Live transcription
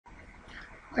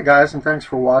Hi guys, and thanks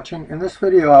for watching. In this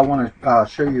video I want to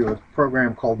show you a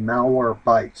program called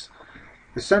Malwarebytes.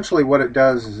 Essentially what it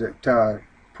does is it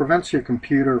prevents your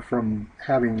computer from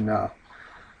having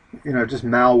just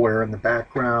malware in the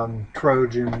background,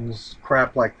 Trojans,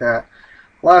 crap like that.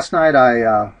 Last night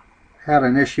I had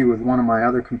an issue with one of my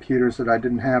other computers that I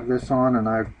didn't have this on, and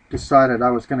I decided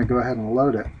I was going to go ahead and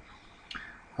load it.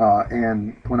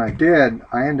 And when I did,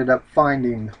 I ended up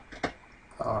finding,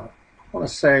 I want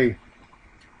to say,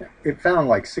 it found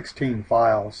like 16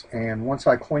 files, and once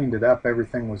I cleaned it up,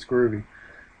 everything was groovy.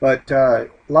 But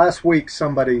last week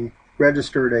somebody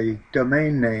registered a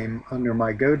domain name under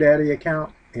my GoDaddy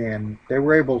account, and they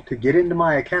were able to get into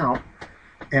my account,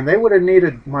 and they would have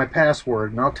needed my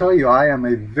password. And I'll tell you, I am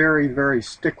a very, very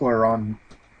stickler on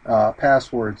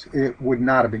passwords. It would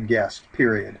not have been guessed,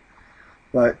 period.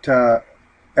 But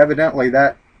evidently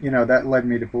that led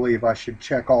me to believe I should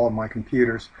check all of my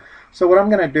computers. So what I'm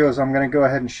going to do is I'm going to go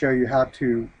ahead and show you how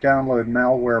to download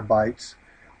Malwarebytes,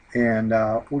 and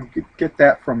we get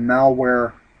that from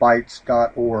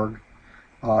malwarebytes.org.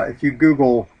 If you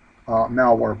Google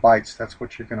Malwarebytes, that's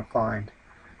what you're going to find.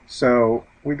 So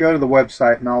we go to the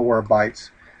website Malwarebytes,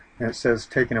 and it says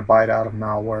taking a bite out of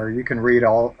malware. You can read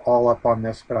all up on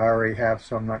this, but I already have,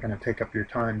 so I'm not going to take up your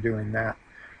time doing that.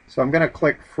 So I'm going to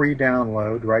click free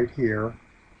download right here,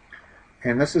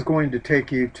 and this is going to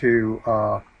take you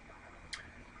to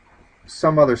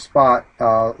some other spot.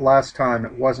 Last time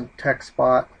it wasn't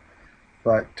TechSpot,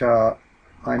 but I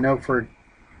know for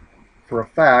a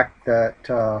fact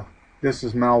that this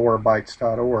is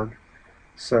malwarebytes.org.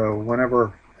 So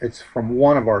whenever it's from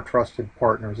one of our trusted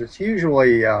partners, it's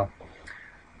usually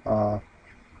CNET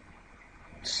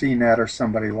or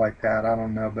somebody like that. I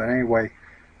don't know, but anyway,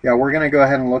 yeah, we're going to go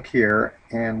ahead and look here,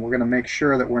 and we're going to make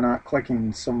sure that we're not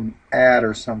clicking some ad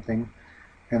or something.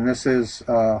 And this is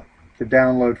the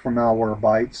download for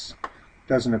Malwarebytes.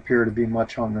 Doesn't appear to be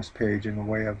much on this page in the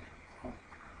way of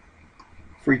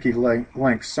freaky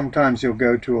links. Sometimes you'll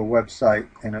go to a website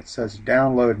and it says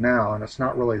download now, and it's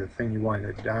not really the thing you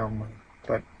wanted to download.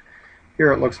 But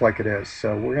here it looks like it is.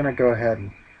 So we're going to go ahead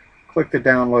and click the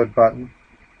download button.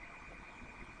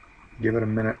 Give it a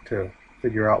minute to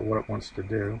figure out what it wants to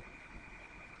do.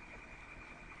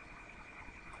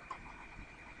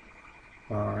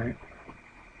 Alright.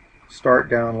 Start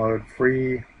download,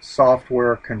 free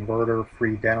software converter,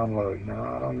 free download.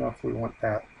 Now I don't know if we want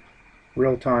that.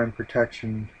 Real-time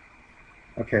protection.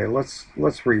 Okay, let's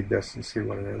read this and see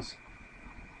what it is.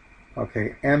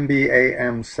 Okay,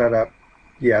 MBAM setup.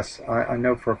 Yes, I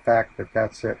know for a fact that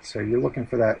that's it. So you're looking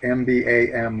for that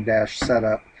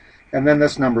MBAM-setup, and then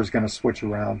this number is going to switch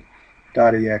around.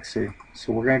 .exe.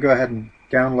 So we're going to go ahead and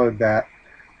download that.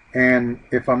 And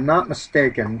if I'm not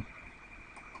mistaken,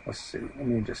 let's see, let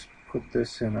me just put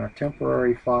this in a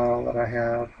temporary file that I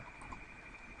have,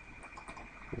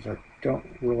 because I don't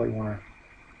really want to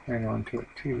hang on to it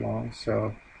too long.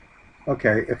 So,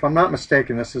 okay, if I'm not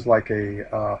mistaken, this is like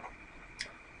a,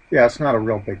 yeah, it's not a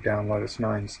real big download. It's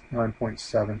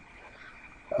 9.7.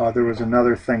 There was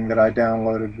another thing that I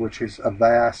downloaded, which is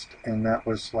Avast, and that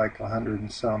was like 100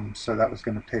 and some, so that was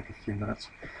going to take a few minutes.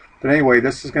 But anyway,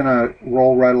 this is going to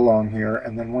roll right along here,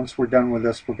 and then once we're done with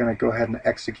this, we're going to go ahead and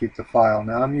execute the file.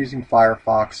 Now I'm using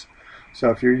Firefox,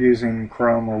 so if you're using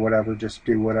Chrome or whatever, just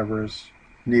do whatever is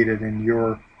needed in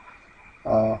your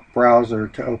browser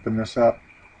to open this up.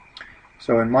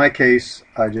 So in my case,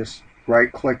 I just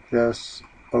right-click this,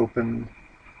 open,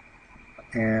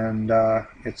 and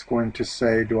it's going to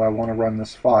say, do I want to run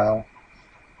this file?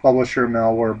 Publisher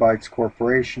Malwarebytes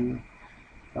Corporation.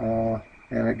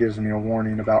 And it gives me a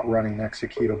warning about running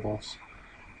executables.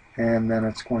 And then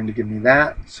it's going to give me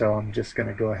that, so I'm just going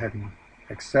to go ahead and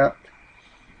accept.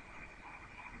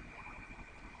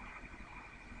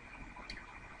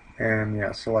 And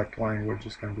yeah, select language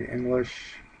is going to be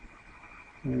English.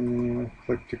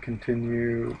 Click to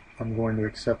continue. I'm going to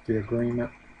accept the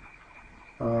agreement.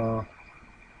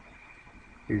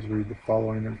 Please read the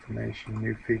following information,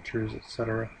 new features,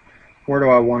 etc. Where do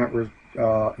I want it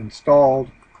installed?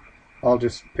 I'll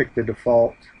just pick the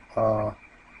default. Do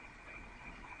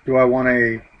I want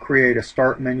to create a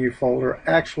start menu folder?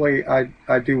 Actually, I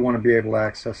do want to be able to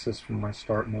access this from my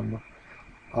start menu.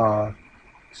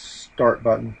 Start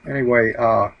button. Anyway,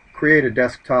 create a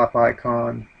desktop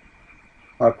icon,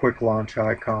 a quick launch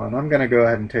icon. I'm going to go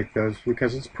ahead and take those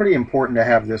because it's pretty important to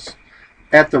have this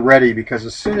at the ready, because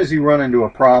as soon as you run into a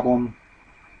problem,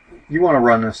 you want to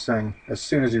run this thing as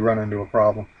soon as you run into a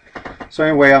problem. So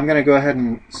anyway, I'm going to go ahead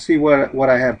and see what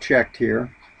I have checked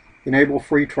here. Enable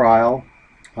free trial,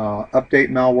 update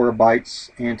Malwarebytes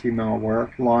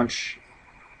anti-malware, launch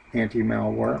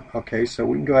anti-malware. Okay, so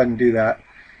we can go ahead and do that.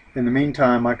 In the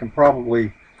meantime, I'm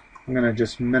going to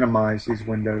just minimize these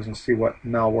windows and see what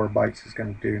Malwarebytes is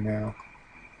going to do now.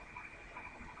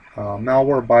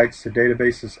 Malwarebytes, the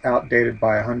database is outdated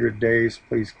by 100 days.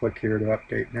 Please click here to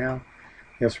update now.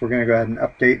 Yes, we're going to go ahead and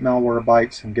update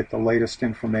Malwarebytes and get the latest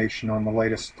information on the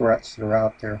latest threats that are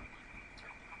out there.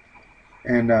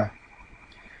 And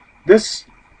this,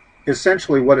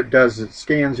 essentially what it does is it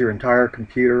scans your entire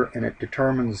computer and it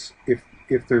determines if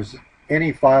there's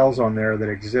any files on there that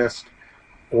exist,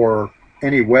 or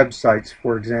any websites.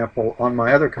 For example, on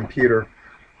my other computer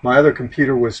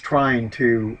was trying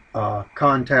to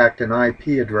contact an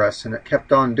IP address, and it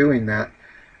kept on doing that.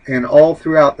 And all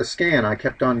throughout the scan, I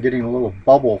kept on getting a little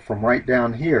bubble from right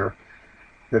down here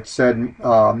that said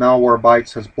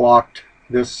Malwarebytes has blocked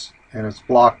this, and it's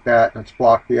blocked that, and it's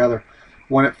blocked the other.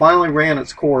 When it finally ran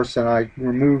its course and I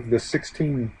removed the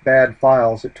 16 bad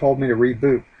files, it told me to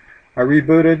reboot. I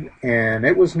rebooted, and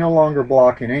it was no longer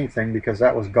blocking anything because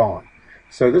that was gone.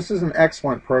 So this is an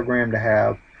excellent program to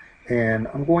have, and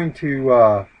I'm going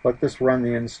to let this run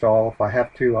the install. If I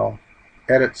have to, I'll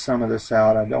edit some of this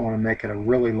out. I don't want to make it a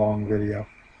really long video,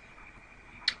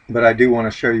 but I do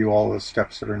want to show you all the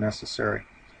steps that are necessary.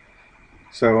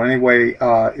 So anyway,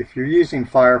 if you're using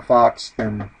Firefox,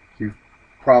 then you've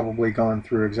probably gone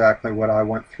through exactly what I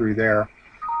went through there.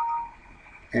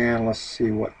 And let's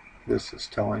see what this is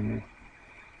telling me.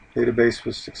 Database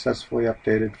was successfully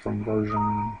updated from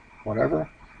version whatever,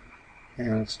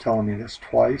 and it's telling me this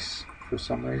twice for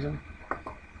some reason.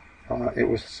 It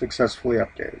was successfully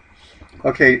updated.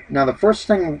 Okay, now the first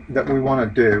thing that we want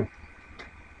to do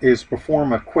is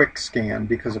perform a quick scan,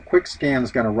 because a quick scan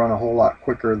is going to run a whole lot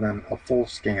quicker than a full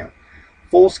scan.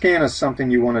 Full scan is something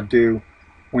you want to do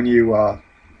when you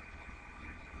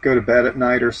go to bed at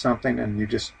night or something, and you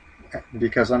just,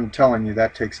 because I'm telling you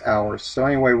that takes hours. So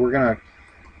anyway, we're going to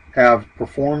have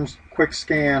performed quick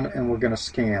scan, and we're going to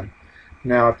scan.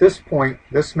 Now at this point,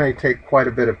 this may take quite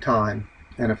a bit of time,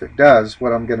 and if it does,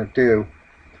 what I'm going to do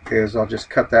is I'll just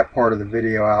cut that part of the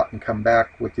video out and come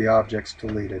back with the objects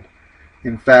deleted.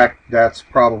 In fact, that's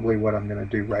probably what I'm going to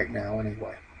do right now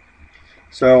anyway.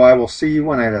 So I will see you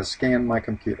when it has scanned my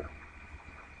computer.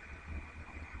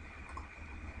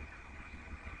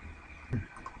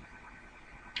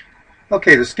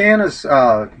 Okay, the scan has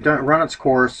run its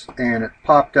course, and it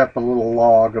popped up a little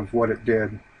log of what it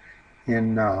did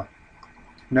in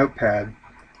Notepad.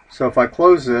 So if I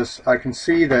close this, I can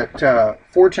see that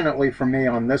fortunately for me,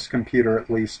 on this computer at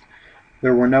least,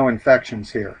 there were no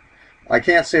infections here. I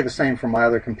can't say the same for my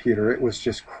other computer. It was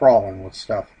just crawling with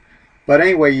stuff. But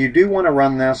anyway, you do want to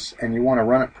run this, and you want to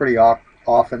run it pretty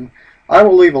often. I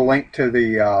will leave a link to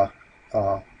the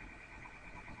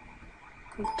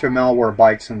to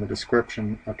Malwarebytes in the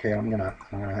description. Okay, I'm gonna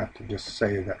have to just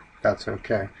say that that's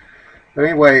okay. But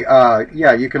anyway,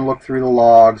 yeah, you can look through the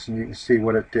logs and you can see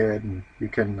what it did, and you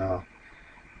can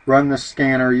run the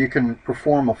scanner. You can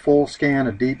perform a full scan,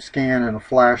 a deep scan, and a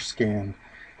flash scan.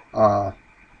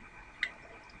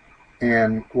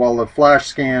 And while the flash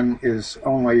scan is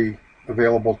only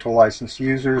available to licensed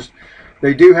users,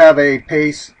 they do have a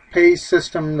pay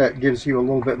system that gives you a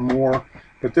little bit more.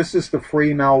 But this is the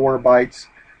free Malwarebytes,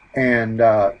 and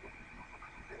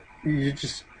you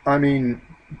just, I mean,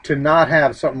 to not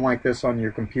have something like this on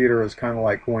your computer is kind of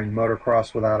like going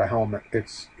motocross without a helmet.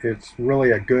 It's really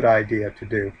a good idea to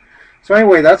do. So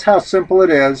anyway, that's how simple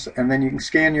it is, and then you can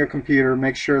scan your computer,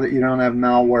 make sure that you don't have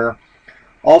malware.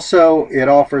 Also, it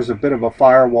offers a bit of a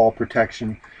firewall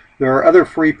protection. There are other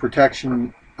free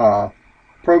protection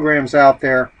programs out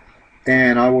there,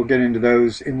 and I will get into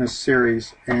those in this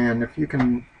series. And if you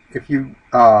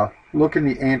look in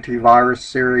the antivirus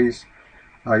series,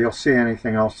 you'll see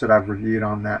anything else that I've reviewed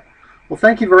on that. Well,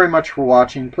 thank you very much for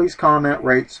watching. Please comment,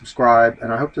 rate, subscribe,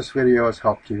 and I hope this video has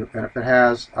helped you. And if it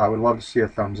has, I would love to see a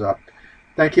thumbs up.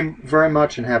 Thank you very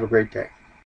much, and have a great day.